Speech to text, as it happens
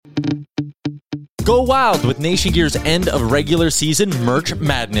Go wild with Nation Gear's end of regular season merch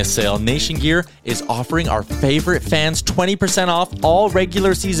madness sale. Nation Gear is offering our favorite fans 20% off all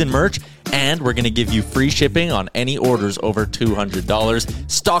regular season merch, and we're going to give you free shipping on any orders over $200.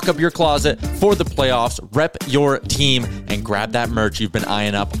 Stock up your closet for the playoffs, rep your team, and grab that merch you've been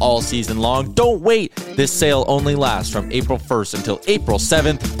eyeing up all season long. Don't wait. This sale only lasts from April 1st until April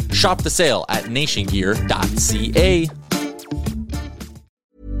 7th. Shop the sale at nationgear.ca.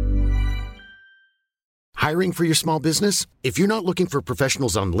 Hiring for your small business? If you're not looking for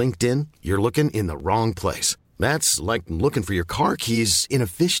professionals on LinkedIn, you're looking in the wrong place. That's like looking for your car keys in a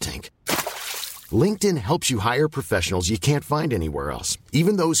fish tank. LinkedIn helps you hire professionals you can't find anywhere else,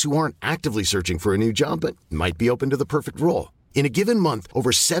 even those who aren't actively searching for a new job but might be open to the perfect role. In a given month, over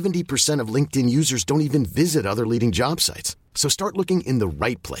 70% of LinkedIn users don't even visit other leading job sites. So start looking in the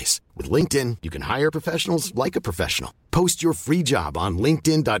right place. With LinkedIn, you can hire professionals like a professional. Post your free job on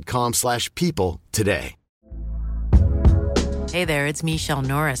linkedin.com/people today. Hey there, it's Michelle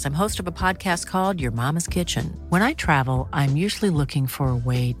Norris. I'm host of a podcast called Your Mama's Kitchen. When I travel, I'm usually looking for a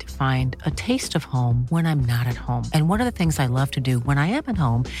way to find a taste of home when I'm not at home. And one of the things I love to do when I am at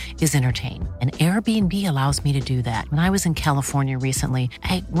home is entertain. And Airbnb allows me to do that. When I was in California recently,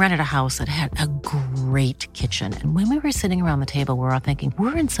 I rented a house that had a great kitchen. And when we were sitting around the table, we were all thinking,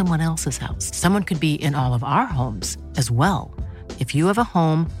 we're in someone else's house. Someone could be in all of our homes as well. If you have a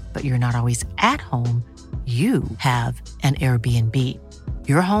home, but you're not always at home, you have an Airbnb.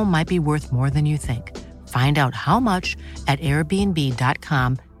 Your home might be worth more than you think. Find out how much at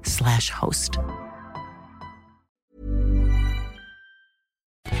airbnb.com/host.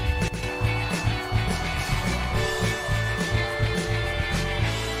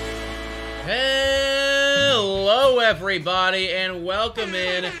 Hello, everybody, and welcome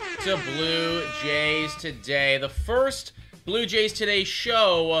in to Blue Jays Today, the first Blue Jays Today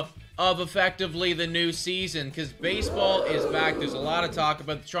show of effectively the new season, because baseball is back. There's a lot of talk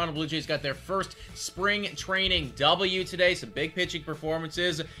about the Toronto Blue Jays got their first spring training W today. Some big pitching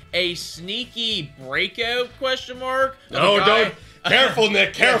performances. A sneaky breakout, question mark? Don't. Careful,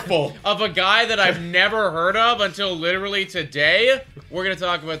 Nick, careful. Of a guy that I've never heard of until literally today. We're going to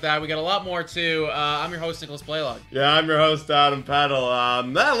talk about that. We got a lot more, too. I'm your host, Nicholas Playlock. Yeah, I'm your host, Adam Peddle. A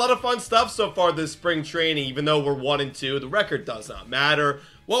lot of fun stuff so far this spring training, even though we're 1-2. The record does not matter.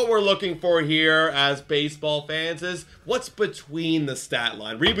 What we're looking for here as baseball fans is what's between the stat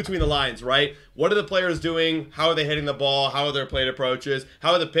line. Read between the lines, right? What are the players doing? How are they hitting the ball? How are their plate approaches?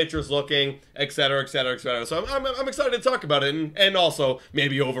 How are the pitchers looking? Et cetera, et cetera, et cetera. So I'm excited to talk about it and also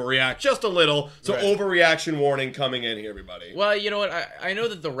maybe overreact just a little. So right. Overreaction warning coming in here, everybody. Well, you know what? I know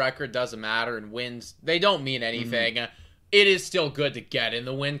that the record doesn't matter and wins, they don't mean anything. It is still good to get in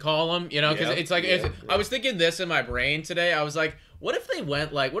the win column, you know, because it's like, I was thinking this in my brain today. I was like, what if they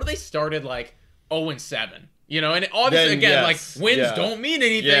went what if they started 0-7? You know, and obviously, wins don't mean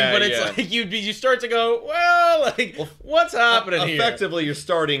anything, but it's like you start to go, what's happening here? Effectively, you're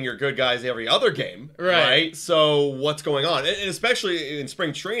starting your good guys every other game, right? So what's going on? And especially in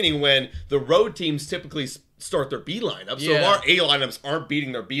spring training when the road teams typically start their B lineups. So if our A lineups aren't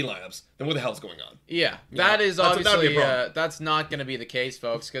beating their B lineups, then what the hell's going on? Yeah, that is obviously, that's not going to be the case,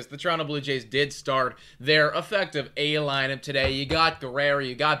 folks, because the Toronto Blue Jays did start their effective A lineup today. You got Guerrero,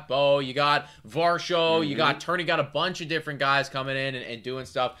 you got Bo, you got Varsho, you got Turney, got a bunch of different guys coming in and doing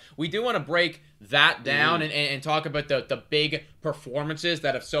stuff. We do want to break that down and talk about the big performances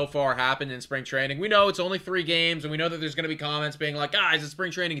that have so far happened in spring training. We know it's only 3 games, and we know that there's going to be comments being like, guys, it's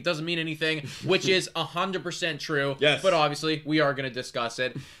spring training, it doesn't mean anything, which is 100% true. Yes. But obviously, we are going to discuss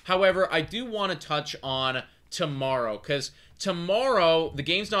it. However, I do want to touch on tomorrow, because tomorrow, the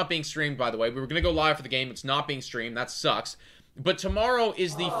game's not being streamed, by the way. We were going to go live for the game. It's not being streamed. That sucks. But tomorrow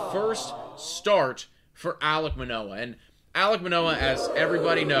is the first start for Alek Manoah. And Alek Manoah, as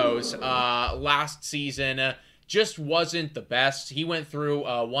everybody knows, last season just wasn't the best. He went through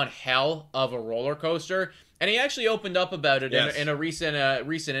one hell of a roller coaster, and he actually opened up about it in a recent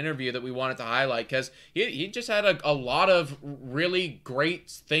interview that we wanted to highlight, because he just had a lot of really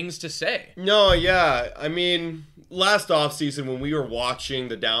great things to say. No, yeah. I mean, last offseason when we were watching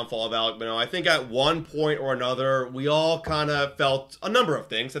the downfall of Alek Manoah, I think at one point or another, we all kind of felt a number of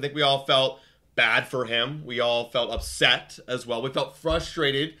things. I think we all felt bad for him. We all felt upset as well. We felt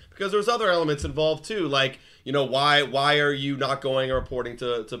frustrated because there's other elements involved too, like, you know, why are you not going and reporting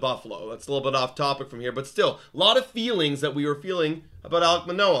to Buffalo? That's a little bit off topic from here, but still, a lot of feelings that we were feeling about Alek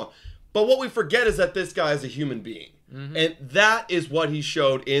Manoah. But what we forget is that this guy is a human being. And that is what he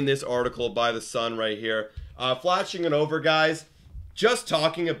showed in this article by The Sun right here. Flashing it over, guys, just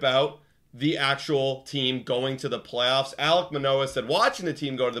talking about the actual team going to the playoffs. Alek Manoah said watching the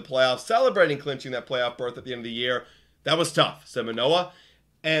team go to the playoffs, celebrating clinching that playoff berth at the end of the year, that was tough, said Manoah.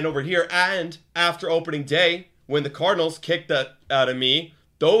 And over here, and after opening day, when the Cardinals kicked that out of me,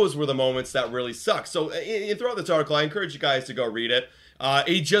 those were the moments that really suck. So throughout this article, I encourage you guys to go read it.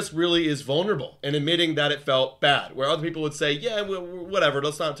 He just really is vulnerable and admitting that it felt bad. Where other people would say, yeah, whatever,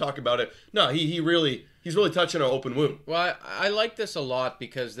 let's not talk about it. No, he's really touching an open wound. Well, I like this a lot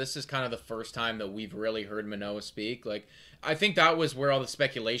because this is kind of the first time that we've really heard Manoah speak. Like, I think that was where all the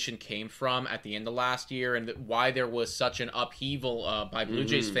speculation came from at the end of last year and why there was such an upheaval by Blue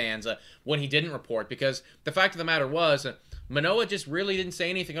Jays fans when he didn't report. Because the fact of the matter was, Manoah just really didn't say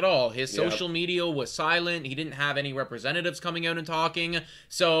anything at all. His social media was silent. He didn't have any representatives coming out and talking.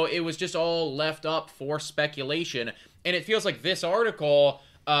 So it was just all left up for speculation. And it feels like this article...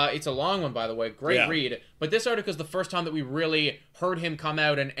 it's a long one, by the way. Great read. But this article is the first time that we really heard him come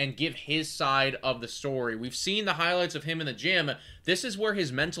out and give his side of the story. We've seen the highlights of him in the gym. This is where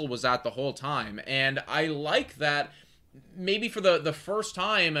his mental was at the whole time. And I like that maybe for the first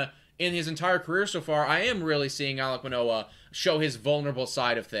time in his entire career so far, I am really seeing Alek Manoah show his vulnerable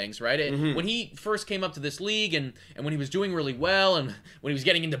side of things, right? When he first came up to this league and when he was doing really well and when he was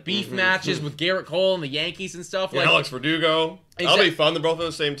getting into beef matches with Garrett Cole and the Yankees and stuff. Yeah, like Alex Verdugo. That'll be fun. They're both on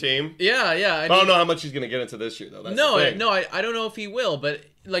the same team. Yeah. I don't know how much he's going to get into this year, though. That's I don't know if he will, but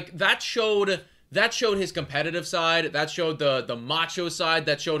like that showed his competitive side. That showed the macho side.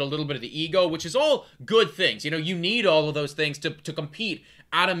 That showed a little bit of the ego, which is all good things. You know, you need all of those things to compete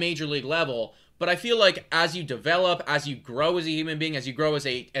at a major league level. But I feel like as you develop, as you grow as a human being, as you grow as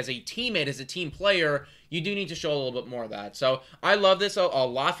a teammate, as a team player, you do need to show a little bit more of that. So I love this a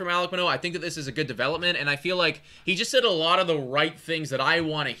lot from Alek Manoah. I think that this is a good development, and I feel like he just said a lot of the right things that I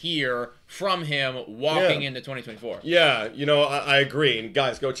want to hear from him walking into 2024. Yeah, I agree. And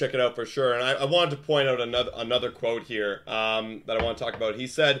guys, go check it out for sure. And I wanted to point out another quote here that I want to talk about. He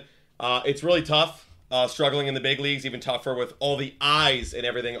said, it's really tough. Struggling in the big leagues, even tougher with all the eyes and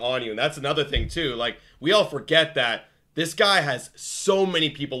everything on you. And that's another thing, too. Like, we all forget that this guy has so many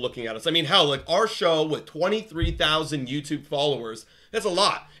people looking at us. I mean, hell, like, our show with 23,000 YouTube followers, that's a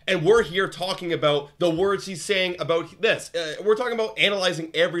lot. And we're here talking about the words he's saying about this. We're talking about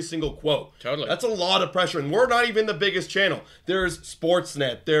analyzing every single quote. Totally. That's a lot of pressure. And we're not even the biggest channel. There's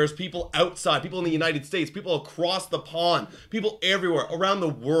Sportsnet. There's people outside, people in the United States, people across the pond, people everywhere, around the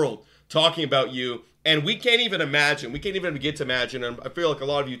world talking about you. And we can't even begin to imagine, and I feel like a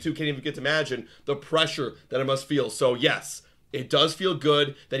lot of you too can't even get to imagine the pressure that it must feel. So yes, it does feel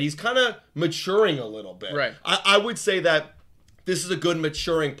good that he's kind of maturing a little bit. Right. I would say that this is a good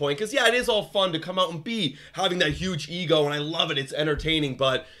maturing point because, yeah, it is all fun to come out and be having that huge ego, and I love it. It's entertaining,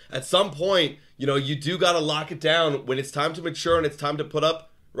 but at some point, you do got to lock it down when it's time to mature and it's time to put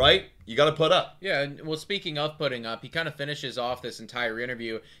up, right? You got to put up. Yeah, well, speaking of putting up, he kind of finishes off this entire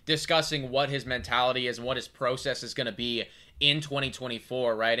interview discussing what his mentality is and what his process is going to be in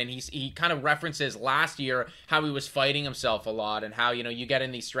 2024, right? And he kind of references last year how he was fighting himself a lot and how, you get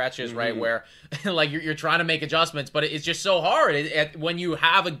in these stretches, right, where like you're trying to make adjustments, but it's just so hard when you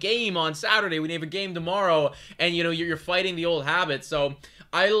have a game on Saturday, when you have a game tomorrow, and, you're fighting the old habits. So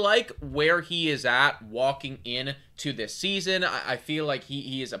I like where he is at walking in to this season. I feel like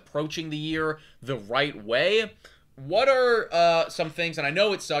he is approaching the year the right way. What are some things, and I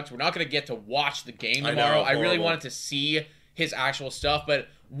know it sucks, we're not going to get to watch the game tomorrow. I really wanted to see his actual stuff, but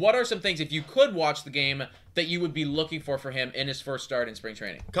what are some things, if you could watch the game, that you would be looking for him in his first start in spring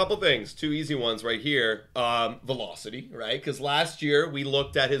training? A couple things, two easy ones right here. Velocity, right? Because last year we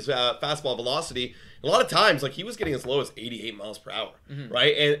looked at his fastball velocity. A lot of times, like, he was getting as low as 88 miles per hour,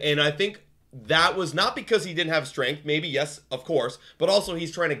 right? And I think that was not because he didn't have strength. Maybe, yes, of course. But also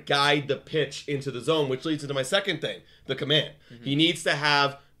he's trying to guide the pitch into the zone, which leads into my second thing, the command. He needs to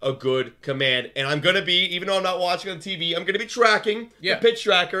have a good command. And I'm going to be, even though I'm not watching on TV, I'm going to be tracking the pitch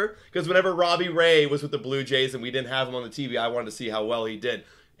tracker. Because whenever Robbie Ray was with the Blue Jays and we didn't have him on the TV, I wanted to see how well he did.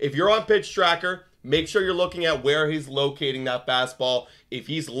 If you're on pitch tracker, make sure you're looking at where he's locating that fastball. If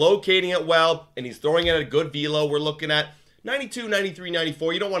he's locating it well and he's throwing it at a good velo, we're looking at 92, 93,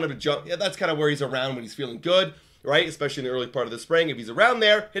 94. You don't want him to jump. Yeah, that's kind of where he's around when he's feeling good, right? Especially in the early part of the spring. If he's around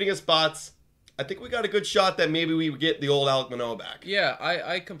there, hitting his spots, I think we got a good shot that maybe we get the old Alek Manoah back. Yeah,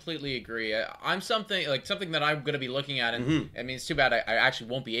 I completely agree. I'm something that I'm going to be looking at, and I mean, it's too bad I actually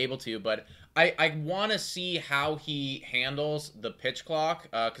won't be able to, but I want to see how he handles the pitch clock,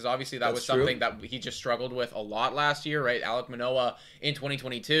 because obviously that was something that he just struggled with a lot last year, right? Alek Manoah in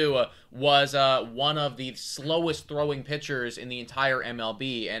 2022 was one of the slowest throwing pitchers in the entire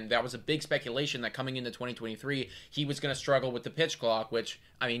MLB, and that was a big speculation that coming into 2023, he was going to struggle with the pitch clock, which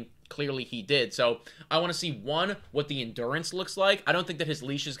I mean, clearly he did. So I want to see, one, what the endurance looks like. I don't think that his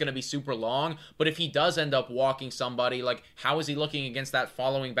leash is going to be super long, but if he does end up walking somebody, like, how is he looking against that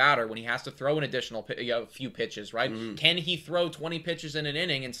following batter when he has to throw an additional few pitches, right? Can he throw 20 pitches in an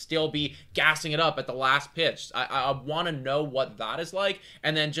inning and still be gassing it up at the last pitch? I want to know what that is like,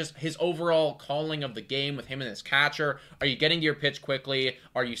 and then just his overall calling of the game with him and his catcher. Are you getting to your pitch quickly?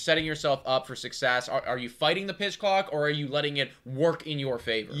 Are you setting yourself up for success? Are you fighting the pitch clock, or are you letting it work in your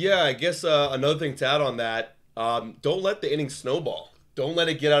favor? Yeah, I guess another thing to add on that, don't let the inning snowball. Don't let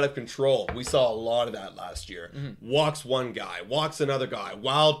it get out of control. We saw a lot of that last year. Walks one guy, walks another guy,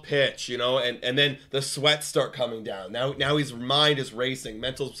 wild pitch, and then the sweats start coming down. Now his mind is racing.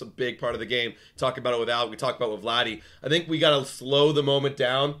 Mental's a big part of the game. Talk about it with Alek, we talk about it with Vladdy. I think we got to slow the moment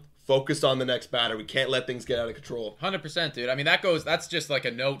down, focus on the next batter. We can't let things get out of control. 100%, dude. I mean, that's just like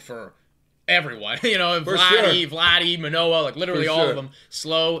a note for everyone, For Vladdy, Manoah, like literally all of them.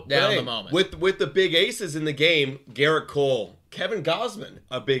 Slow down the moment. With the big aces in the game, Garrett Cole, Kevin Gausman,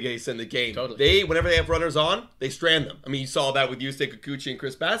 a big ace in the game. Totally. Whenever they have runners on, they strand them. I mean, you saw that with Yusei, Kikuchi, and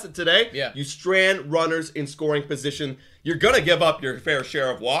Chris Bassett today. Yeah. You strand runners in scoring position. You're going to give up your fair share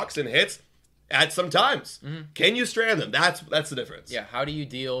of walks and hits at some times. Can you strand them? That's the difference. Yeah, how do you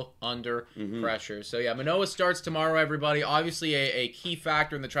deal under pressure? So yeah, Manoah starts tomorrow, everybody. Obviously a key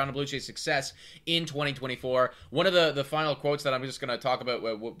factor in the Toronto Blue Jays' success in 2024. One of the final quotes that I'm just going to talk about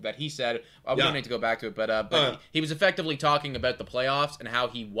that he said, we don't need to go back to it, but he was effectively talking about the playoffs and how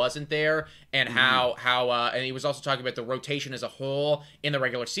he wasn't there, and how and he was also talking about the rotation as a whole in the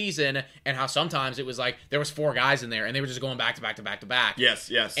regular season, and how sometimes it was like there was 4 guys in there and they were just going back to back to back to back. Yes.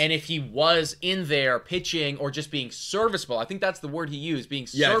 And if he was in there pitching or just being serviceable, I think that's the word he used, being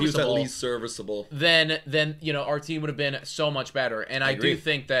serviceable. Yeah, if he was at least serviceable. Then our team would have been so much better. And I do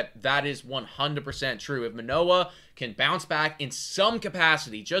think that is 100% true. If Manoah can bounce back in some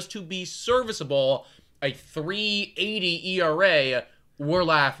capacity just to be serviceable, a 3.80 ERA, we're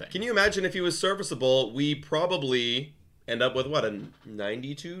laughing. Can you imagine if he was serviceable, we probably end up with a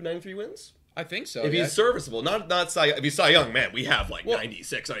 92, 93 wins? I think so. If he's serviceable, not Cy. If he's Cy Young, man, we have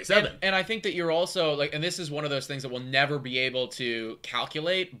 96, 97. And I think that you're also and this is one of those things that we'll never be able to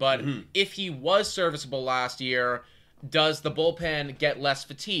calculate. But if he was serviceable last year, does the bullpen get less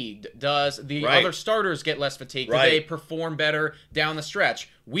fatigued? Does the other starters get less fatigued? Do they perform better down the stretch?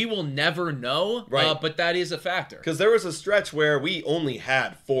 We will never know, but that is a factor. Because there was a stretch where we only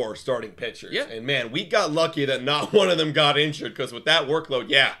had 4 starting pitchers. Yeah. And man, we got lucky that not one of them got injured, because with that workload,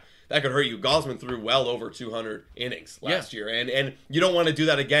 that could hurt you. Gausman threw well over 200 innings last year, and you don't want to do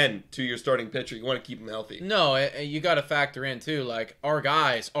that again to your starting pitcher. You want to keep him healthy. No, you got to factor in, too, our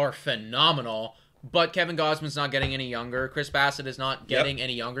guys are phenomenal, but Kevin Gausman's not getting any younger. Chris Bassett is not getting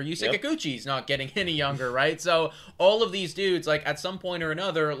any younger. Yusei Kikuchi's not getting any younger, right? So all of these dudes, at some point or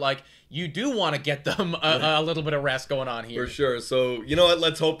another, you do want to get them a little bit of rest going on here. For sure. So, you know what?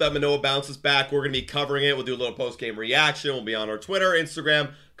 Let's hope that Manoah bounces back. We're going to be covering it. We'll do a little post-game reaction. We'll be on our Twitter,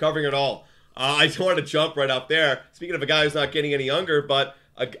 Instagram, covering it all. I just wanted to jump right up there. Speaking of a guy who's not getting any younger, but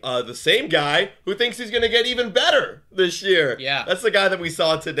the same guy who thinks he's going to get even better this year. Yeah. That's the guy that we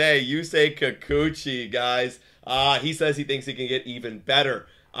saw today, Yusei Kikuchi, guys. He says he thinks he can get even better.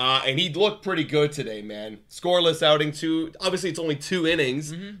 And he looked pretty good today, man. Scoreless outing, too. Obviously, it's only 2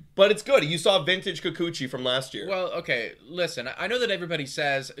 innings, but it's good. You saw vintage Kikuchi from last year. Well, okay, listen. I know that everybody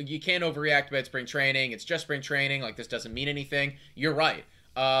says you can't overreact about spring training. It's just spring training. This doesn't mean anything. You're right.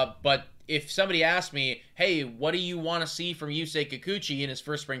 But if somebody asked me, hey, what do you want to see from Yusei Kikuchi in his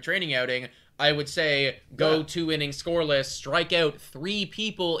first spring training outing, I would say go 2 innings scoreless, strike out 3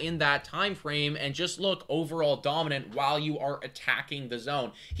 people in that time frame, and just look overall dominant while you are attacking the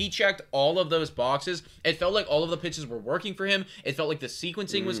zone. He checked all of those boxes. It felt like all of the pitches were working for him. It felt like the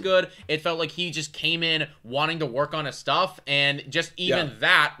sequencing was good. It felt like he just came in wanting to work on his stuff, and just even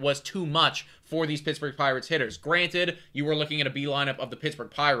that was too much for these Pittsburgh Pirates hitters. Granted, you were looking at a B lineup of the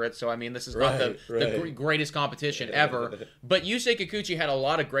Pittsburgh Pirates, so I mean, this is not the greatest competition ever. But Yusei Kikuchi had a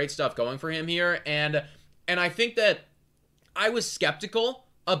lot of great stuff going for him here, and I think that I was skeptical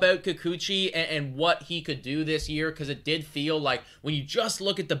about Kikuchi and what he could do this year, because it did feel like when you just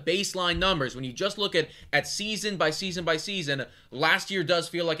look at the baseline numbers, when you just look at season by season by season, last year does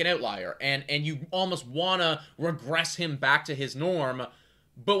feel like an outlier, and you almost want to regress him back to his norm.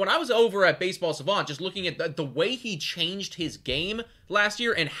 But when I was over at Baseball Savant, just looking at the way he changed his game last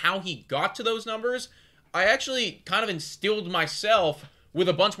year and how he got to those numbers, I actually kind of instilled myself with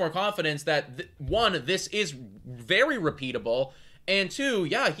a bunch more confidence that, one, this is very repeatable, And 2,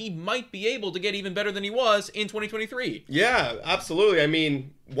 yeah, he might be able to get even better than he was in 2023. Yeah, absolutely. I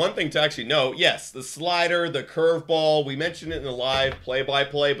mean, one thing to actually note, yes, the slider, the curveball, we mentioned it in the live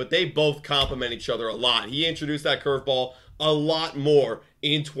play-by-play, but they both complement each other a lot. He introduced that curveball a lot more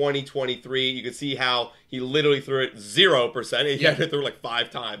in 2023. You can see how he literally threw it 0%. He had to throw like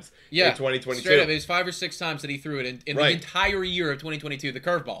 5 times in 2022. Straight up, it was 5 or 6 times that he threw it in the entire year of 2022, the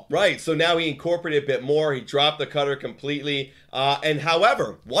curveball. Right, so now he incorporated a bit more. He dropped the cutter completely. And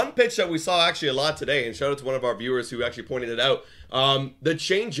however, one pitch that we saw actually a lot today, and shout out to one of our viewers who actually pointed it out, the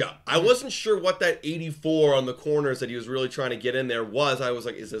changeup. I wasn't sure what that 84 on the corners that he was really trying to get in there was. I was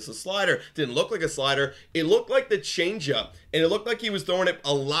like, is this a slider? Didn't look like a slider. It looked like the changeup, and it looked like he was throwing it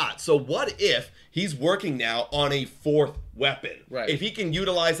a lot. So what if he's working now on a 4th weapon? Right. If he can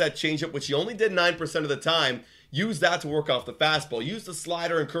utilize that changeup, which he only did 9% of the time, use that to work off the fastball, use the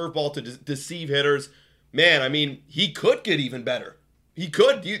slider and curveball to deceive hitters. Man, I mean, he could get even better. He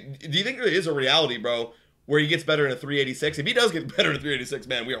could. Do you think there is a reality, bro, where he gets better in a 386? If he does get better in a 386,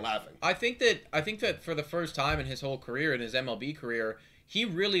 man, we are laughing. I think that for the first time in his whole career, in his MLB career, he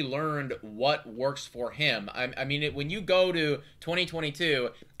really learned what works for him. I mean, when you go to 2022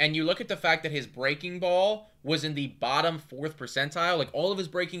 and you look at the fact that his breaking ball was in the bottom 4th percentile, like all of his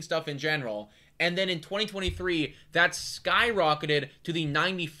breaking stuff in general, and then in 2023, that skyrocketed to the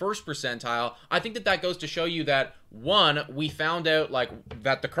 91st percentile. I think that goes to show you that, one, we found out like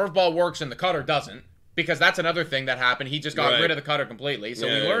that the curveball works and the cutter doesn't, because that's another thing that happened. He just got rid of the cutter completely. So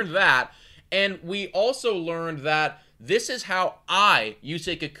we learned that. And we also learned that this is how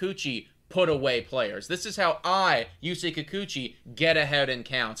Yusei Kikuchi, put away players. This is how Yusei Kikuchi, get ahead in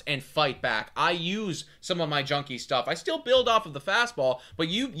counts and fight back. I use some of my junky stuff. I still build off of the fastball, but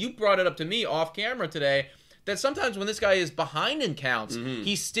you brought it up to me off camera today that sometimes when this guy is behind in counts,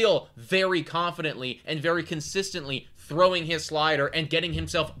 he's still very confidently and very consistently throwing his slider and getting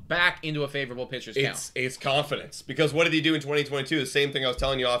himself back into a favorable pitcher's count. It's confidence. Because what did he do in 2022? The same thing I was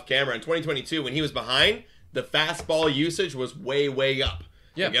telling you off camera. In 2022, when he was behind, the fastball usage was way, way up.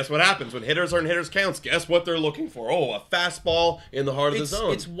 Yeah. And guess what happens when hitters are in hitters' counts? Guess what they're looking for? Oh, a fastball in the heart of the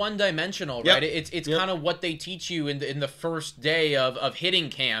zone. It's one-dimensional, right? It's kind of what they teach you in the first day of hitting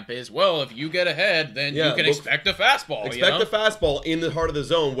camp is, well, if you get ahead, then you can expect a fastball. Expect a fastball in the heart of the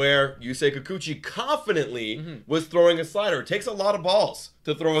zone, where Yusei Kikuchi confidently was throwing a slider. It takes a lot of balls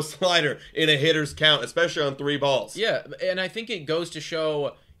to throw a slider in a hitter's count, especially on 3 balls. Yeah, and I think it goes to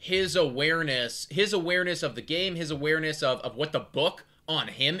show his awareness of the game, his awareness of what the book on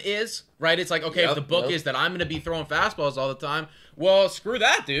him is, right? It's like, okay, if the book is that I'm going to be throwing fastballs all the time, well, screw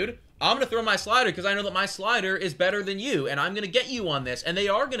that, dude. I'm going to throw my slider because I know that my slider is better than you, and I'm going to get you on this, and they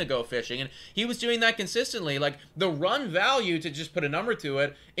are going to go fishing. And he was doing that consistently. Like, the run value, to just put a number to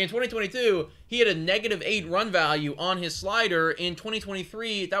it, in 2022, he had a -8 run value on his slider. In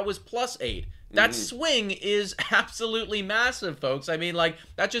 2023, that was +8. That swing is absolutely massive, folks. I mean, like,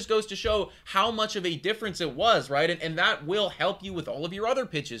 that just goes to show how much of a difference it was, right? And that will help you with all of your other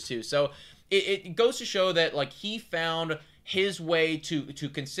pitches, too. So it goes to show that, like, he found his way to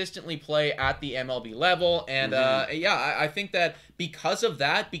consistently play at the MLB level. And, I think that because of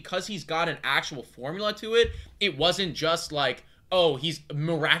that, because he's got an actual formula to it, it wasn't just like, oh, he's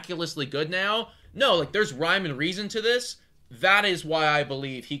miraculously good now. No, like, there's rhyme and reason to this. That is why I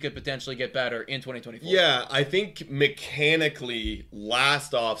believe he could potentially get better in 2024. Yeah, I think mechanically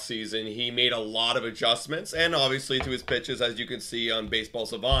last offseason he made a lot of adjustments, and obviously to his pitches, as you can see on Baseball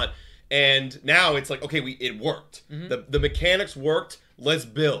Savant. And now it's like, okay, it worked. The mechanics worked. Let's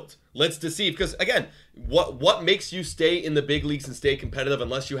build. Let's deceive. Because again, what makes you stay in the big leagues and stay competitive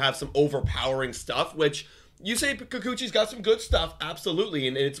unless you have some overpowering stuff, which you say Kikuchi's got some good stuff, absolutely,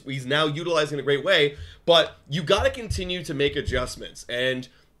 and he's now utilizing it in a great way, but you got to continue to make adjustments, and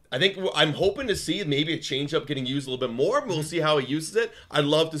I think I'm hoping to see maybe a changeup getting used a little bit more. We'll see how he uses it. I'd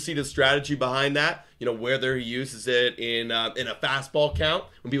love to see the strategy behind that, whether he uses it in a fastball count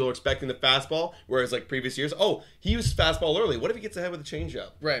when people are expecting the fastball, whereas like previous years, he used fastball early. What if he gets ahead with a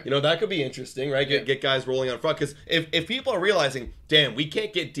changeup? Right. That could be interesting, right? Get guys rolling on front, because if people are realizing, damn, we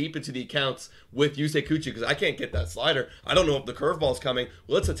can't get deep into the accounts with Yusei Kikuchi because I can't get that slider. I don't know if the curveball's coming.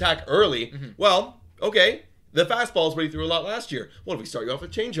 Well, let's attack early. Well, okay. The fastball's what he threw a lot last year. What if we start you off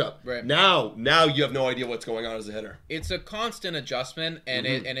with changeup? Right. Now you have no idea what's going on as a hitter. It's a constant adjustment, and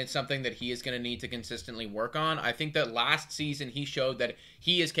it's something that he is going to need to consistently work on. I think that last season he showed that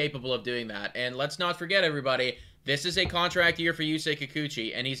he is capable of doing that. And let's not forget, everybody, this is a contract year for Yusei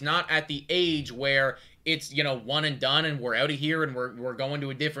Kikuchi, and he's not at the age where it's, one and done and we're out of here and we're going to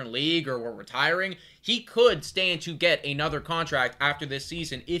a different league or we're retiring. He could stand to get another contract after this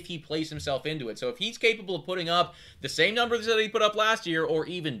season if he plays himself into it. So if he's capable of putting up the same numbers that he put up last year or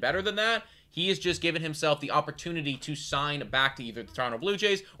even better than that, he has just given himself the opportunity to sign back to either the Toronto Blue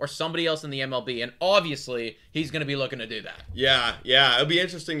Jays or somebody else in the MLB. And obviously, he's going to be looking to do that. Yeah. It'll be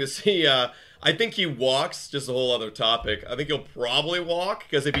interesting to see. I think he walks, just a whole other topic. I think he'll probably walk,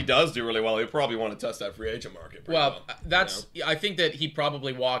 because if he does do really well, he'll probably want to test that free agent market. I think that he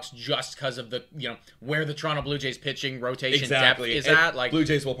probably walks just because of the, where the Toronto Blue Jays pitching rotation depth is at. Like, Blue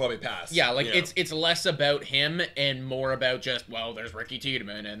Jays will probably pass. Yeah, it's less about him and more about just, there's Ricky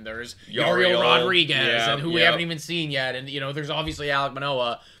Tiedemann and there's Yariel Rodriguez and who we haven't even seen yet. And, there's obviously Alek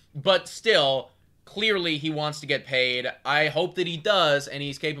Manoah. But still, clearly he wants to get paid. I hope that he does, and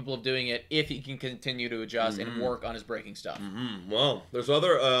he's capable of doing it if he can continue to adjust and work on his breaking stuff. Well, there's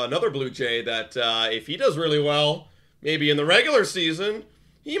another Blue Jay that if he does really well, maybe in the regular season,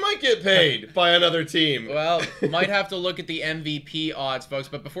 he might get paid by another team. Well, might have to look at the MVP odds, folks.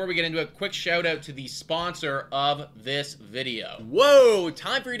 But before we get into it, quick shout out to the sponsor of this video. Whoa!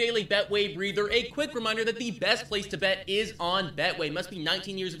 Time for your daily Betway breather. A quick reminder that the best place to bet is on Betway. Must be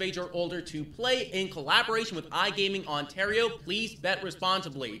 19 years of age or older to play. In collaboration with iGaming Ontario, please bet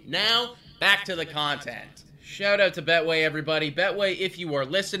responsibly. Now, back to the content. Shout out to Betway, everybody. Betway, if you are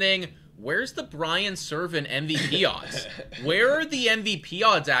listening, where's the Brian Servin MVP odds? Where are the MVP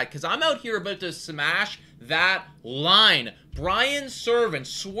odds at? Because I'm out here about to smash that line. Brian Servin,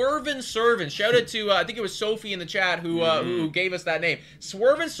 Swervin Servin. Shout out to, I think it was Sophie in the chat who gave us that name.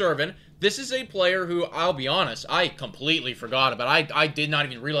 Swervin Servin. This is a player who, I'll be honest, I completely forgot about. I did not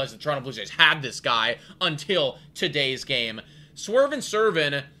even realize the Toronto Blue Jays had this guy until today's game. Swervin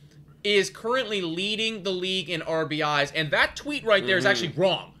Servin is currently leading the league in RBIs, and that tweet right there is actually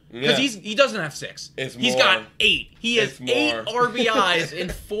wrong. Because he doesn't have 6. He's got 8. He has 8 RBIs in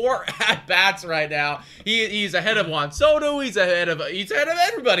 4 at-bats right now. He's ahead of Juan Soto. He's ahead of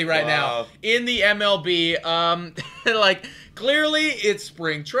everybody right now in the MLB. Clearly, it's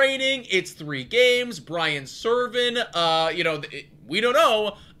spring training. It's 3 games. Brian Servin, we don't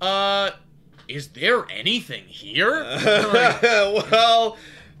know. Is there anything here? Well,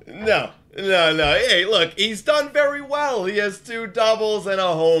 no. No. Hey, look, he's done very well. He has 2 doubles and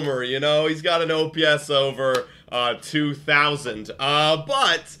a homer, He's got an OPS over 2,000.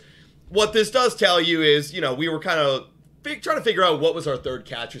 But what this does tell you is, we were kind of trying to figure out what was our third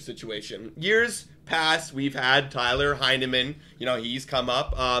catcher situation. Years past, we've had Tyler Heineman. He's come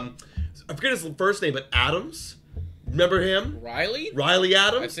up. I forget his first name, but Adams. Remember him? Riley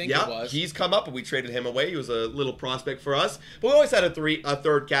Adams? I think it was. He's come up, and we traded him away. He was a little prospect for us. But we always had a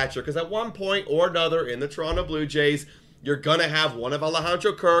third catcher, because at one point or another in the Toronto Blue Jays, you're going to have one of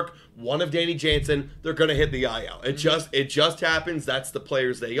Alejandro Kirk, one of Danny Jansen. They're going to hit the IL. It just happens. That's the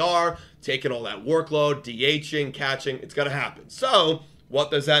players they are, taking all that workload, DHing, catching. It's going to happen. So what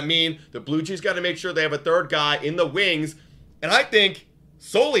does that mean? The Blue Jays got to make sure they have a third guy in the wings. And I think,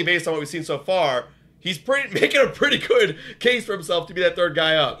 solely based on what we've seen so far, he's making a pretty good case for himself to be that third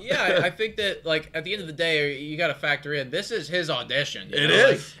guy up. Yeah, I think that, at the end of the day, you got to factor in, this is his audition. It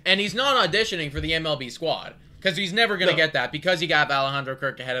is. And he's not auditioning for the MLB squad, because he's never going to get that, because he got Alejandro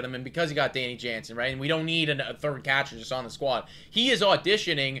Kirk ahead of him, and because he got Danny Jansen, right? And we don't need a third catcher just on the squad. He is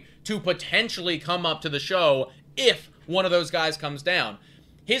auditioning to potentially come up to the show if one of those guys comes down.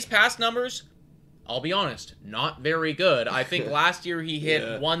 His past numbers, I'll be honest, not very good. I think last year he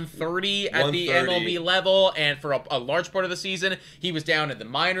hit 130 at the MLB level, and for a large part of the season, he was down at the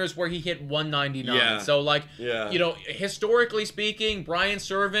minors where he hit 199. Yeah. So, historically speaking, Brian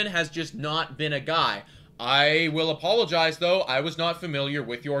Servin has just not been a guy. I will apologize, though. I was not familiar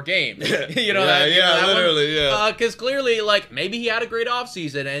with your game. Literally. Because clearly, maybe he had a great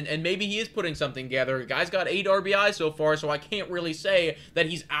offseason, and maybe he is putting something together. The guy's got 8 RBIs so far, so I can't really say that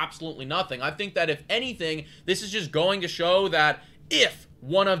he's absolutely nothing. I think that, if anything, this is just going to show that if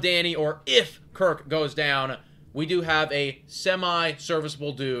one of Danny or if Kirk goes down, we do have a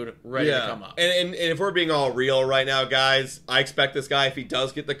semi-serviceable dude ready to come up. And if we're being all real right now, guys, I expect this guy, if he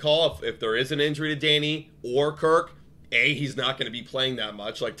does get the call, if there is an injury to Danny or Kirk, A, he's not going to be playing that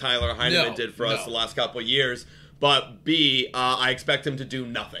much like Tyler Heineman did for us the last couple of years. But B, I expect him to do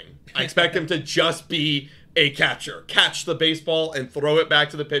nothing. I expect him to just be a catcher. Catch the baseball and throw it back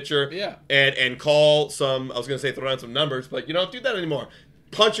to the pitcher. Yeah. And call some, I was going to say throw down some numbers, but you don't do that anymore.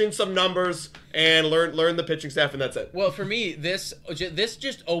 punch in some numbers and learn the pitching staff, and that's it. Well, for me, this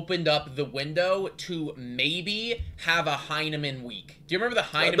just opened up the window to maybe have a Heineman week. Do you remember the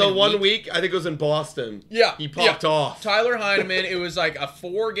Heineman The 1 week, I think it was in Boston. Yeah. He popped off. Tyler Heineman, it was like a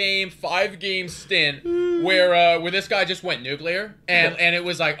 5-game stint where this guy just went nuclear. And it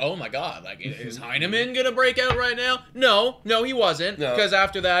was like, oh my God, like, is Heineman going to break out right now? No, he wasn't. Because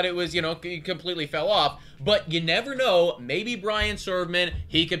after that, it was, he completely fell off. But you never know. Maybe Brian Servman,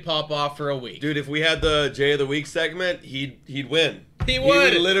 he could pop off for a week. Dude, if we had the J of the Week segment, he'd win. He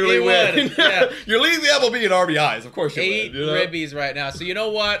would literally win. Yeah. You're leading the MLB in RBIs, of course you would. 8 win. ribbies right now. So you know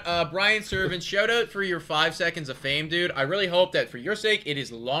what, Brian Servant, shout out for your 5 seconds of fame, dude. I really hope that for your sake, it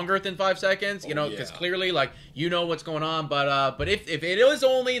is longer than 5 seconds. Because clearly, like, you know what's going on. But if it is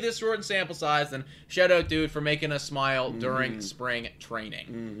only this short in sample size, then shout out, dude, for making us smile during spring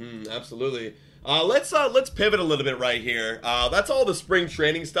training. Absolutely. Let's pivot a little bit right here. That's all the spring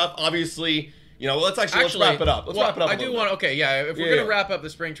training stuff. Obviously. Let's wrap it up. Let's wrap it up. I do want. Okay, yeah. If we're gonna wrap up the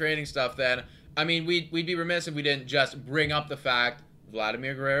spring training stuff, then I mean, we'd be remiss if we didn't just bring up the fact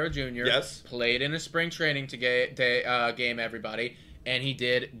Vladimir Guerrero Jr. Played in a spring training game, everybody, and he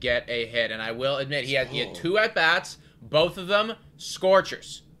did get a hit. And I will admit, he had 2 at bats, both of them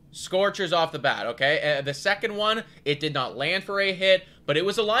scorchers off the bat. Okay, the second one, it did not land for a hit. But it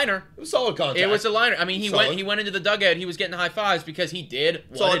was a liner. It was solid contact. It was a liner. I mean, he went into the dugout. He was getting high fives because he did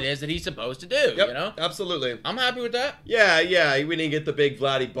what it is that he's supposed to do. Yep, absolutely. I'm happy with that. Yeah. We didn't get the big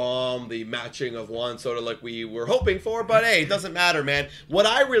Vladdy bomb, the matching of one, sort of like we were hoping for. But hey, it doesn't matter, man. What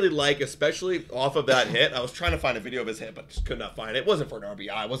I really like, especially off of that hit, I was trying to find a video of his hit, but just could not find it. It wasn't for an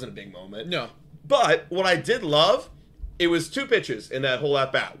RBI. It wasn't a big moment. No. But what I did love, it was 2 pitches in that whole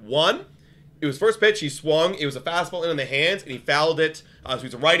at bat. One, it was first pitch, he swung, it was a fastball in the hands, and he fouled it. So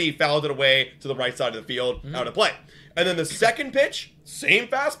he's a righty, he fouled it away to the right side of the field, out of play. And then the second pitch, same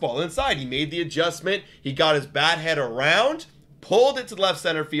fastball inside. He made the adjustment, he got his bat head around, pulled it to the left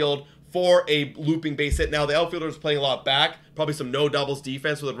center field for a looping base hit. Now, the outfielder was playing a lot back, probably some no doubles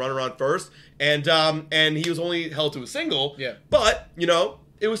defense with a runner on first, and he was only held to a single. Yeah. But,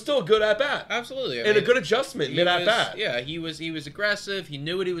 it was still a good at-bat. Absolutely. And a good adjustment mid-at-bat. Yeah, he was aggressive. He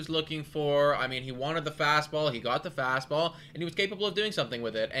knew what he was looking for. I mean, he wanted the fastball. He got the fastball. And he was capable of doing something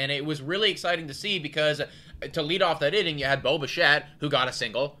with it. And it was really exciting to see because to lead off that inning, you had Bo Bichette, who got a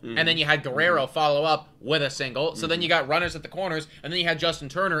single. And then you had Guerrero follow up with a single. So then you got runners at the corners. And then you had Justin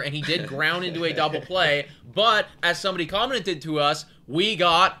Turner, and he did ground into a double play. But as somebody commented to us, we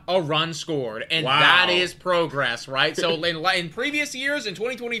got a run scored, and that is progress, right? So in previous years, in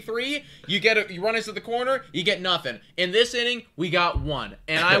 2023, you run into the corner, you get nothing. In this inning, we got 1,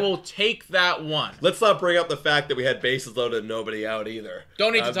 and I will take that 1. Let's not bring up the fact that we had bases loaded and nobody out either.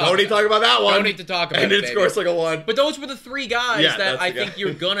 Don't need to talk. Don't need to talk about that one. Don't need to talk about it. And it scores like a 1. But those were the 3 guys that I think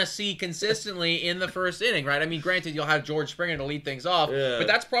you're gonna see consistently in the first inning, right? I mean, granted, you'll have George Springer to lead things off, but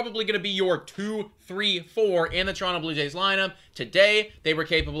that's probably gonna be your 2, 3, 4 in the Toronto Blue Jays lineup. Today, they were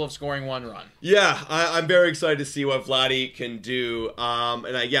capable of scoring 1 run. Yeah, I'm very excited to see what Vladdy can do.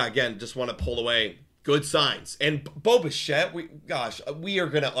 And again, just want to pull away. Good signs. And Bo Bichette, we are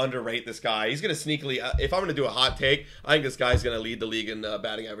going to underrate this guy. He's going to sneakily, if I'm going to do a hot take, I think this guy's going to lead the league in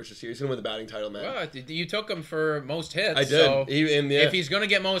batting average this year. He's going to win the batting title, man. Well, you took him for most hits. I did. So if he's going to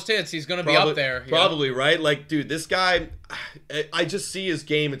get most hits, he's going to be up there. Probably, right? Like, dude, this guy, I just see his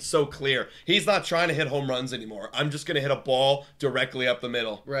game. It's so clear. He's not trying to hit home runs anymore. I'm just going to hit a ball directly up the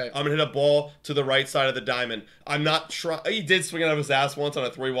middle. Right. I'm going to hit a ball to the right side of the diamond. I'm not trying. He did swing out of his ass once on a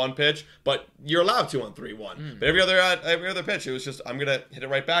 3-1 pitch, but you're allowed to on 3-1. But every other pitch, it was just, I'm going to hit it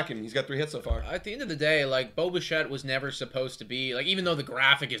right back, and he's got 3 hits so far. At the end of the day, like, Bo Bichette was never supposed to be, like, even though the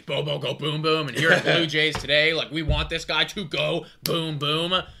graphic is Bobo go boom boom, and here at Blue Jays today, like, we want this guy to go boom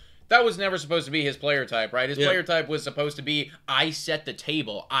boom. That was never supposed to be his player type, right? His player type was supposed to be, I set the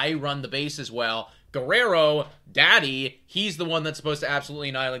table, I run the bases well. Guerrero, daddy, he's the one that's supposed to absolutely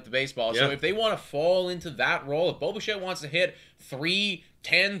annihilate the baseball. So if they want to fall into that role, if Bo Bichette wants to hit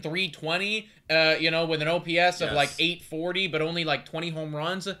 310, 320, with an OPS of like 840, but only like 20 home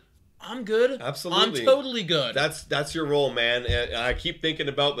runs, I'm good. Absolutely. I'm totally good. That's your role, man. And I keep thinking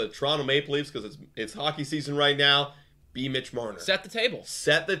about the Toronto Maple Leafs because it's hockey season right now. Be Mitch Marner. Set the table.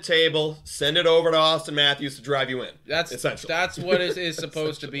 Set the table. Send it over to Austin Matthews to drive you in. That's essential. That's what it is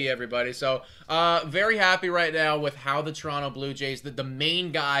supposed to be, everybody. So, very happy right now with how the Toronto Blue Jays, the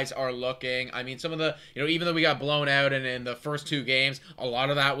main guys are looking. I mean, some of the, even though we got blown out in the first 2 games, a lot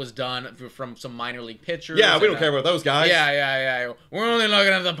of that was done from some minor league pitchers. Yeah, we don't care about those guys. Yeah. We're only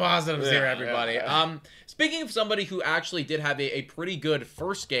looking at the positives here, everybody. Yeah. Speaking of somebody who actually did have a pretty good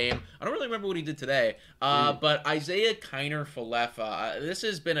first game, I don't really remember what he did today, but Isaiah Kiner Falefa, this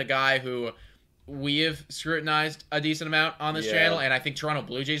has been a guy who we have scrutinized a decent amount on this channel, and I think Toronto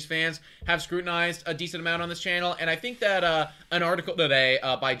Blue Jays fans have scrutinized a decent amount on this channel, and I think that an article today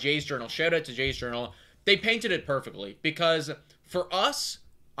by Jays Journal, shout out to Jays Journal, they painted it perfectly, because for us,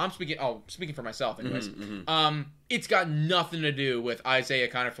 I'm speaking for myself anyways, it's got nothing to do with Isaiah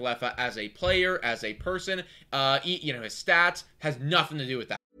Kiner Falefa as a player, as a person, his stats, has nothing to do with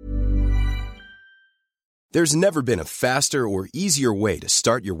that. There's never been a faster or easier way to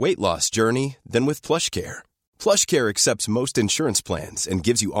start your weight loss journey than with PlushCare. PlushCare accepts most insurance plans and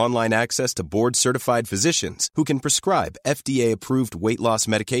gives you online access to board-certified physicians who can prescribe FDA-approved weight loss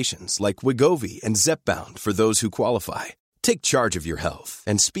medications like Wegovy and Zepbound for those who qualify. Take charge of your health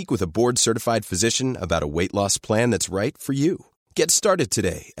and speak with a board-certified physician about a weight loss plan that's right for you. Get started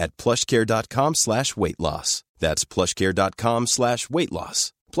today at plushcare.com/weight-loss. That's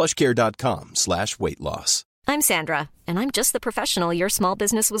plushcare.com/weight-loss. plushcare.com/weight-loss. I'm Sandra, and I'm just the professional your small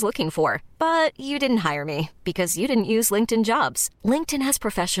business was looking for. But you didn't hire me because you didn't use LinkedIn Jobs. LinkedIn has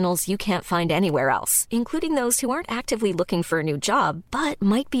professionals you can't find anywhere else, including those who aren't actively looking for a new job, but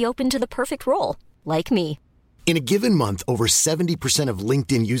might be open to the perfect role, like me. In a given month, over 70% of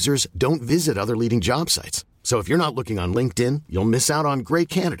LinkedIn users don't visit other leading job sites. So if you're not looking on LinkedIn, you'll miss out on great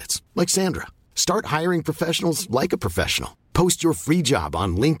candidates like Sandra. Start hiring professionals like a professional. Post your free job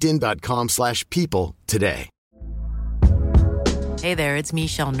on linkedin.com/people today. Hey there, it's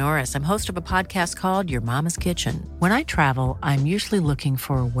Michelle Norris. I'm host of a podcast called Your Mama's Kitchen. When I travel, I'm usually looking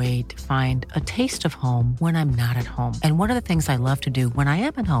for a way to find a taste of home when I'm not at home. And one of the things I love to do when I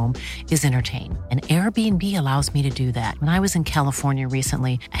am at home is entertain. And Airbnb allows me to do that. When I was in California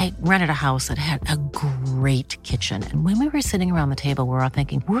recently, I rented a house that had a great kitchen. And when we were sitting around the table, we were all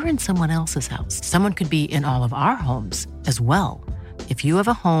thinking, we're in someone else's house. Someone could be in all of our homes as well. If you have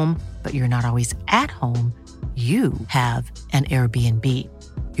a home, but you're not always at home, you have an Airbnb.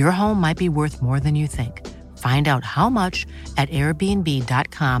 Your home might be worth more than you think. Find out how much at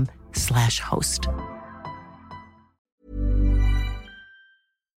airbnb.com/host.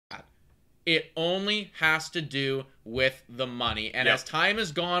 It only has to do with the money. And as time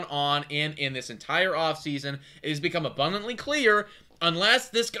has gone on in this entire offseason, it has become abundantly clear, unless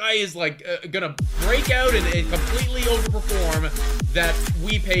this guy is gonna break out and completely overperform, that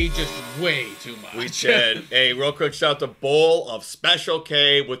we pay just way too much. We did. Hey, real quick shout out to Bowl of Special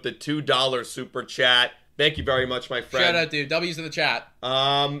K with the $2 super chat. Thank you very much, my friend. Shout out, dude. W's in the chat.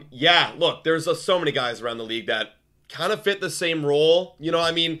 Yeah, look, there's so many guys around the league that kind of fit the same role.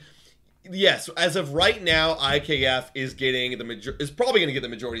 Yes, as of right now, IKF is getting is probably going to get the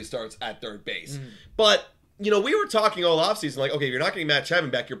majority of starts at third base. But we were talking all offseason, okay, you're not getting Matt Chapman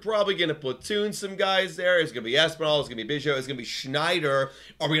back. You're probably going to platoon some guys there. It's going to be Espinal. It's going to be Biggio. It's going to be Schneider.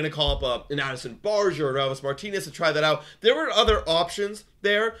 Are we going to call up an Addison Barger or Elvis Martinez to try that out? There were other options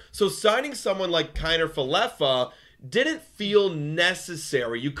there. So signing someone like Kiner Falefa didn't feel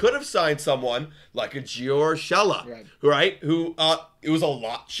necessary. You could have signed someone like a Gio Urshela, right? Who it was a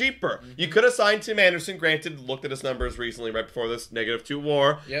lot cheaper. You could have signed Tim Anderson. Granted, looked at his numbers recently right before this -2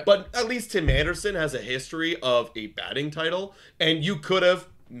 WAR. But at least Tim Anderson has a history of a batting title, and you could have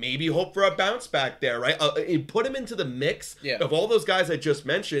maybe hoped for a bounce back there, right? Put him into the mix of all those guys I just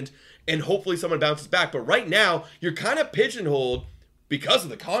mentioned, and hopefully someone bounces back. But right now, you're kind of pigeonholed because of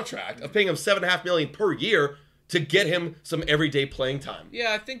the contract of paying him $7.5 million per year to get him some everyday playing time.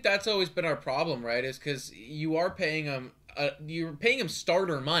 Yeah, I think that's always been our problem, right? Is because you are paying him, you're paying him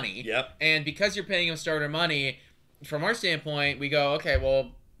starter money. And because you're paying him starter money, from our standpoint, we go, okay,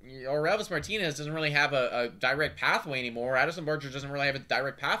 well, Elvis Martinez doesn't really have a direct pathway anymore. Addison Barger doesn't really have a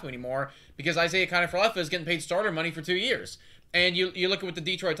direct pathway anymore because Isaiah Kiner Falefa is getting paid starter money for 2 years. And you look at what the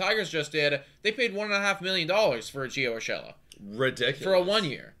Detroit Tigers just did. They paid $1.5 million for a Gio Urshela. Ridiculous. For a 1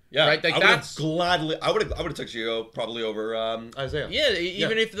 year. Yeah, right. I would have took Gio probably over Isaiah. Yeah,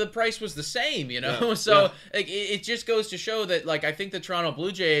 even if the price was the same, So it just goes to show that, I think the Toronto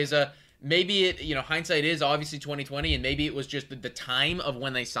Blue Jays, maybe it, hindsight is obviously 2020, and maybe it was just the time of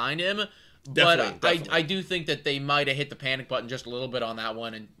when they signed him. Definitely. I do think that they might have hit the panic button just a little bit on that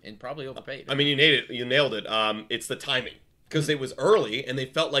one and probably overpaid. I mean, you nailed it. It's the timing, because it was early and they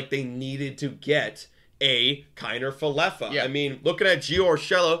felt like they needed to get a Kiner Falefa. I mean, looking at Gio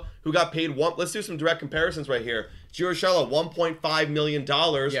Urshela, who got paid let's do some direct comparisons right here. Gio Urshela, $1.5 million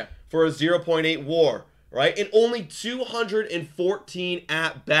for a 0.8 WAR, right? And only 214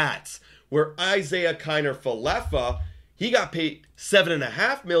 at-bats, where Isaiah Kiner Falefa, he got paid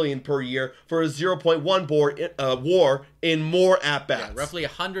 $7.5 million per year for a 0.1 WAR in more at-bats. Yeah, roughly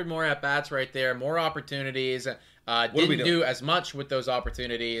 100 more at-bats right there, more opportunities. Didn't do as much with those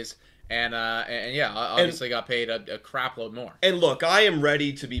opportunities. And yeah, obviously got paid a crap load more. And look, I am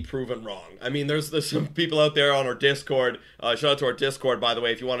ready to be proven wrong. I mean, there's some people out there on our Discord, shout out to our Discord, by the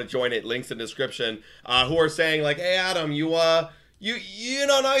way, if you want to join it, links in the description, who are saying like, hey, Adam, you know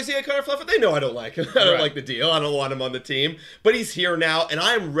Isaiah Kiner-Falefa? They know I don't like him. I don't like the deal. I don't want him on the team. But he's here now, and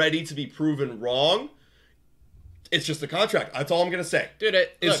I'm ready to be proven wrong. It's just a contract. That's all I'm going to say. Dude,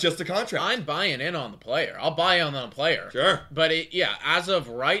 it's just a contract. I'm buying in on the player. I'll buy in on the player. Sure. But as of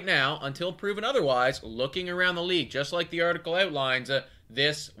right now, until proven otherwise, looking around the league, just like the article outlines,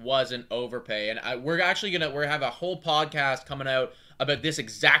 this was an overpay. And we're actually going to have a whole podcast coming out about this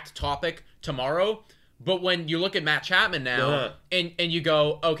exact topic tomorrow. But when you look at Matt Chapman now, and you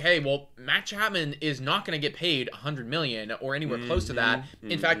go, okay, well, Matt Chapman is not going to get paid $100 million or anywhere close to that.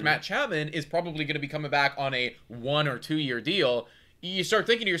 In fact, Matt Chapman is probably going to be coming back on a 1 or 2 year deal. You start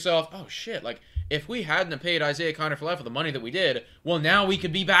thinking to yourself, oh shit, like if we hadn't paid Isaiah Kiner-Falefa the money that we did, well, now we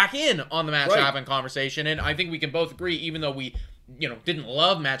could be back in on the Matt Chapman conversation. And I think we can both agree, even though we, didn't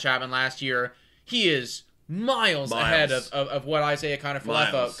love Matt Chapman last year, he is miles ahead of what Isaiah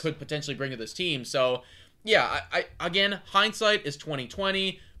Kiner-Falefa could potentially bring to this team. So, yeah, I again, hindsight is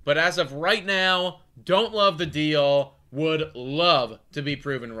 20/20, but as of right now, don't love the deal. Would love to be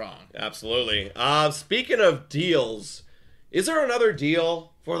proven wrong. Absolutely. Speaking of deals, is there another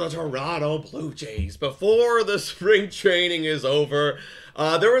deal for the Toronto Blue Jays before the spring training is over?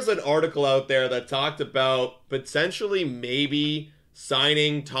 There was an article out there that talked about potentially maybe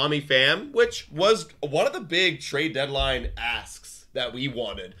signing Tommy Pham, which was one of the big trade deadline asks that we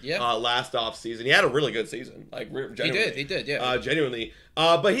wanted last offseason. He had a really good season. Genuinely. He did, yeah. Genuinely.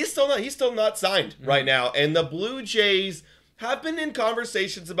 But he's still not signed right now. And the Blue Jays have been in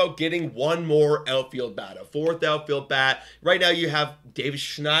conversations about getting one more outfield bat, a fourth outfield bat. Right now you have David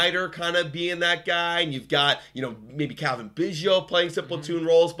Schneider kind of being that guy, and you've got, maybe Calvin Biggio playing some platoon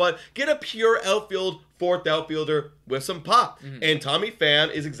roles, but get a pure fourth outfielder with some pop. And Tommy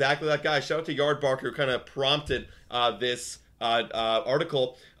Pham is exactly that guy. Shout out to Yardbarker who kind of prompted this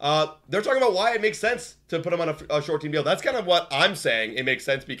article. They're talking about why it makes sense to put him on a short team deal. That's kind of what I'm saying. It makes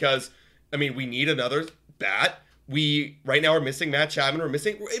sense because, we need another bat. We right now are missing Matt Chapman.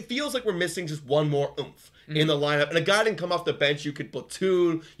 It feels like we're missing just one more oomph in the lineup. And a guy didn't come off the bench you could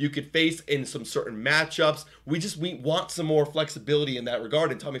platoon, you could face in some certain matchups. We want some more flexibility in that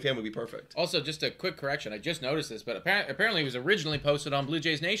regard, and Tommy Pham would be perfect. Also, just a quick correction. I just noticed this, but apparently it was originally posted on Blue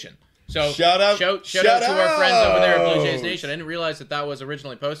Jays Nation. So shout out to our friends over there at Blue Jays Nation. I didn't realize that was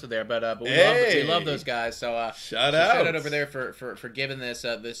originally posted there, but we love those guys. So shout out over there for giving this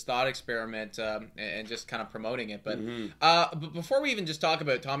thought experiment and just kind of promoting it. But but before we even just talk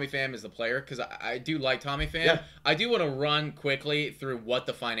about Tommy Pham as the player, because I do like Tommy Pham, I do want to run quickly through what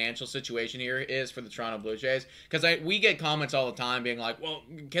the financial situation here is for the Toronto Blue Jays, because we get comments all the time being like, well,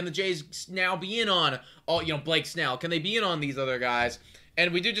 can the Jays now be in on Blake Snell? Can they be in on these other guys?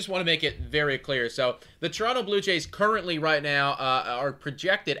 And we do just want to make it very clear. So the Toronto Blue Jays currently right now are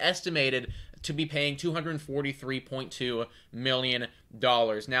estimated to be paying $243.2 million.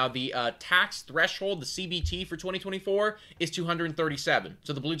 Now the tax threshold, the CBT for 2024, is $237.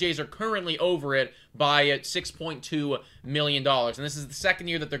 So the Blue Jays are currently over it by $6.2 million. And this is the second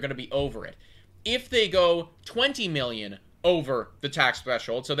year that they're going to be over it. If they go $20 million over the tax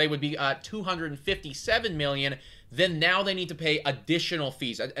threshold, so they would be $257 million, then now they need to pay additional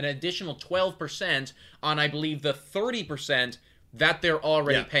fees, an additional 12% on, I believe, the 30% that they're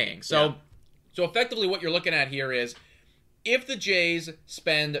already paying. So effectively what you're looking at here is, if the Jays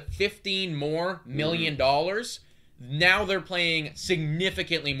spend $15 million more, now they're paying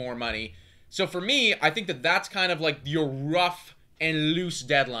significantly more money. So for me, I think that's kind of like your rough and loose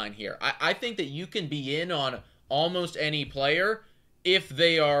deadline here. I think that you can be in on almost any player if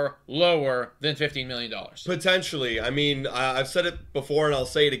they are lower than $15 million. Potentially. I've said it before and I'll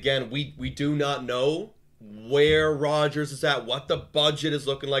say it again. We do not know where Rodgers is at, what the budget is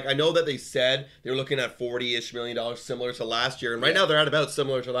looking like. I know that they said they were looking at $40-ish million, similar to last year. And right now they're at about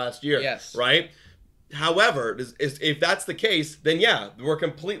similar to last year. Yes. Right? However, if that's the case, then we're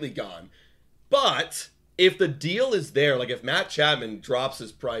completely gone. But if the deal is there, like if Matt Chapman drops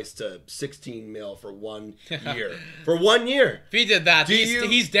his price to $16 million for 1 year, if he did that,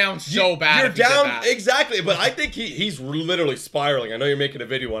 he's down so bad. You're down, exactly. But I think he's literally spiraling. I know you're making a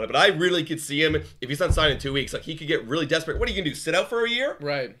video on it, but I really could see him, if he's not signed in 2 weeks, like he could get really desperate. What are you gonna do? Sit out for a year?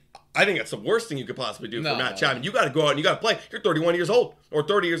 Right. I think that's the worst thing you could possibly do for Matt Chapman. You got to go out and you got to play. You're 31 years old, or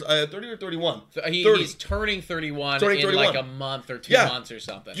 30 or 31. He's turning 31 in like a month or 2 months or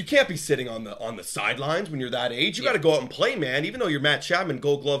something. You can't be sitting on the sidelines when you're that age. You got to go out and play, man. Even though you're Matt Chapman,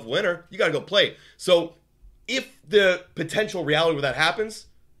 Gold Glove winner, you got to go play. So if the potential reality where that happens,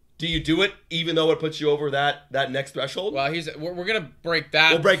 Do you do it even though it puts you over that next threshold? Well, we're gonna break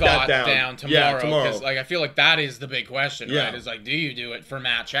that down tomorrow. Yeah, tomorrow. Because I feel like that is the big question, Yeah. right? Is do you do it for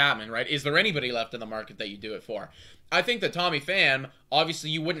Matt Chapman, right? Is there anybody left in the market that you do it for? I think that Tommy Pham, obviously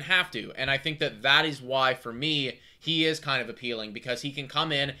you wouldn't have to, and I think that is why for me he is kind of appealing, because he can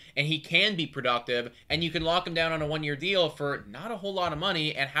come in and he can be productive, and you can lock him down on a 1-year deal for not a whole lot of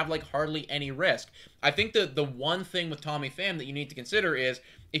money and have hardly any risk. I think the one thing with Tommy Pham that you need to consider is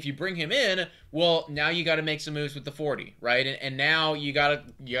if you bring him in, well, now you got to make some moves with the 40, right? And now you gotta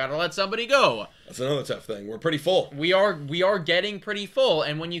let somebody go. That's another tough thing. We're pretty full. We are getting pretty full,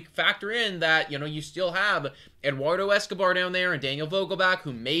 and when you factor in that, you still have Eduardo Escobar down there and Daniel Vogelbach,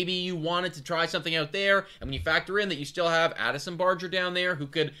 who maybe you wanted to try something out there, and when you factor in that you still have Addison Barger down there, who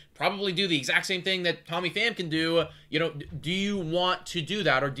could probably do the exact same thing that Tommy Pham can do, do you want to do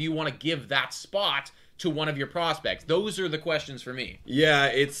that, or do you want to give that spot to one of your prospects? Those are the questions for me. Yeah,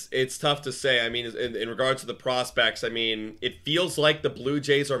 it's tough to say. I mean, in regards to the prospects, I mean, it feels like the Blue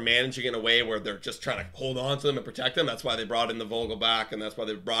Jays are managing in a way where they're just trying to hold on to them and protect them. That's why they brought in the Vogelbach, and that's why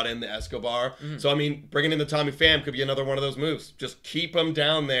they brought in the Escobar. Mm-hmm. So, I mean, bringing in the Tommy Pham could be another one of those moves. Just keep them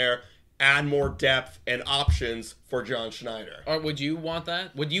down there, add more depth and options for John Schneider. Or would you want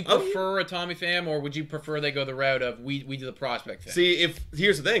that? Would you prefer a Tommy Pham, or would you prefer they go the route of we do the prospect thing? See,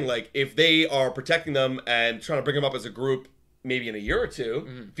 here's the thing, if they are protecting them and trying to bring them up as a group maybe in a year or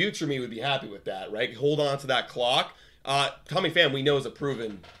two, future me would be happy with that, right? Hold on to that clock. Tommy Pham, we know, is a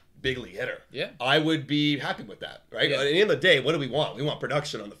proven big league hitter. Yeah. I would be happy with that, right? Yeah. At the end of the day, what do we want? We want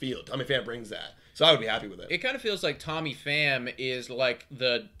production on the field. Tommy Pham brings that. So I would be happy with it. It kind of feels like Tommy Pham is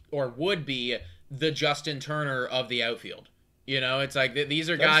would be the Justin Turner of the outfield. It's these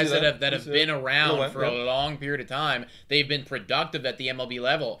are guys that have been around for a long period of time. They've been productive at the MLB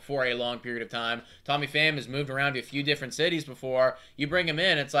level for a long period of time. Tommy Pham has moved around to a few different cities before. You bring him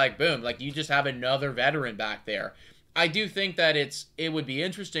in, it's boom, you just have another veteran back there. I do think that it would be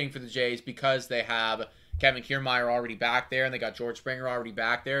interesting for the Jays because they have Kevin Kiermaier already back there, and they got George Springer already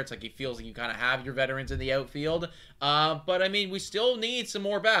back there. It's it feels like you kind of have your veterans in the outfield. But, I mean, we still need some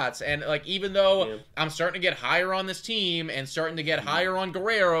more bats. And, even though I'm starting to get higher on this team and starting to get higher on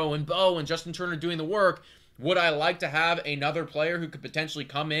Guerrero and Bo and Justin Turner doing the work, would I like to have another player who could potentially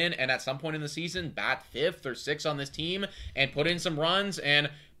come in and at some point in the season bat 5th or 6th on this team and put in some runs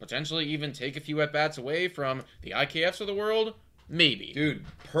and potentially even take a few at-bats away from the IKFs of the world? Maybe. Dude,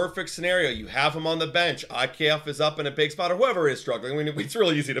 perfect scenario. You have him on the bench. IKF is up in a big spot, or whoever is struggling. I mean, it's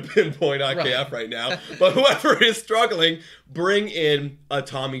really easy to pinpoint IKF right now. But whoever is struggling, bring in a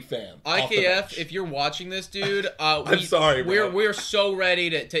Tommy Pham. IKF, if you're watching this, dude, I'm sorry, bro. We're so ready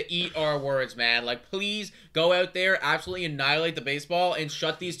to eat our words, man. Please go out there, absolutely annihilate the baseball, and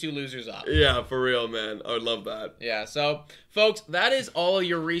shut these two losers up. Yeah, for real, man. I would love that. Yeah, so, folks, that is all of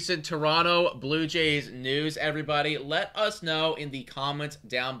your recent Toronto Blue Jays news, everybody. Let us know in the comments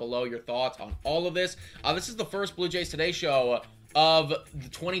down below your thoughts on all of this. This is the first Blue Jays Today show of the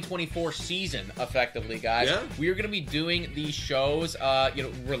 2024 season, effectively, guys. Yeah. We are going to be doing these shows,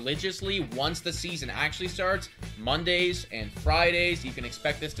 religiously once the season actually starts. Mondays and Fridays. You can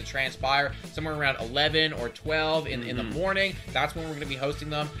expect this to transpire somewhere around 11 or 12 in the morning. That's when we're going to be hosting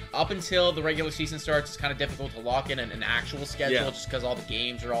them. Up until the regular season starts, it's kind of difficult to lock in an actual schedule just because all the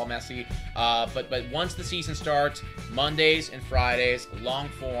games are all messy. But once the season starts, Mondays and Fridays, long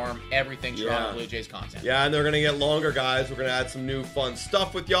form, everything Toronto Blue Jays content. Yeah, and they're going to get longer, guys. We're going to add some new fun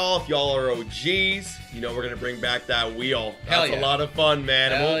stuff with y'all. If y'all are OGs, we're going to bring back that wheel. That's a lot of fun,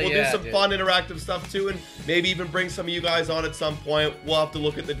 man. And we'll do some fun interactive stuff too, and maybe even bring some of you guys on at some point. We'll have to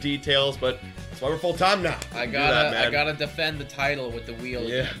look at the details, but that's why we're full time now. I gotta defend the title with the wheel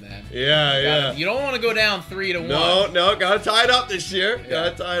again, man. Yeah. You don't want to go down 3-1. No, gotta tie it up this year.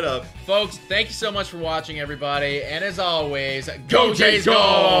 Gotta tie it up. Folks, thank you so much for watching, everybody. And as always, go Jays,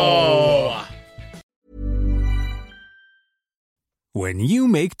 go! When you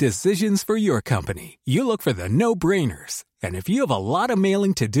make decisions for your company, you look for the no-brainers. And if you have a lot of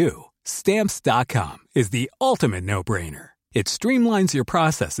mailing to do, Stamps.com is the ultimate no-brainer. It streamlines your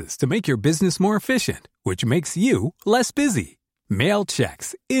processes to make your business more efficient, which makes you less busy. Mail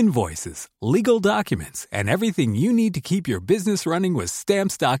checks, invoices, legal documents, and everything you need to keep your business running with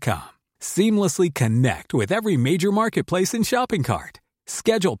Stamps.com. Seamlessly connect with every major marketplace and shopping cart.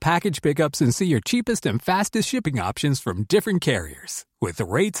 Schedule package pickups and see your cheapest and fastest shipping options from different carriers. With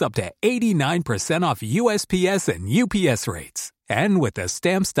rates up to 89% off USPS and UPS rates. And with the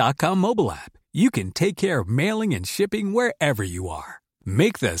Stamps.com mobile app, you can take care of mailing and shipping wherever you are.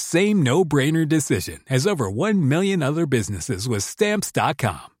 Make the same no-brainer decision as over 1 million other businesses with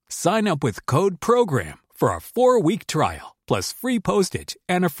Stamps.com. Sign up with code PROGRAM for a 4-week trial. plus free postage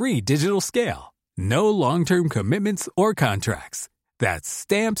and a free digital scale. No long-term commitments or contracts. That's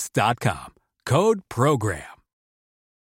Stamps.com. Code PROGRAM.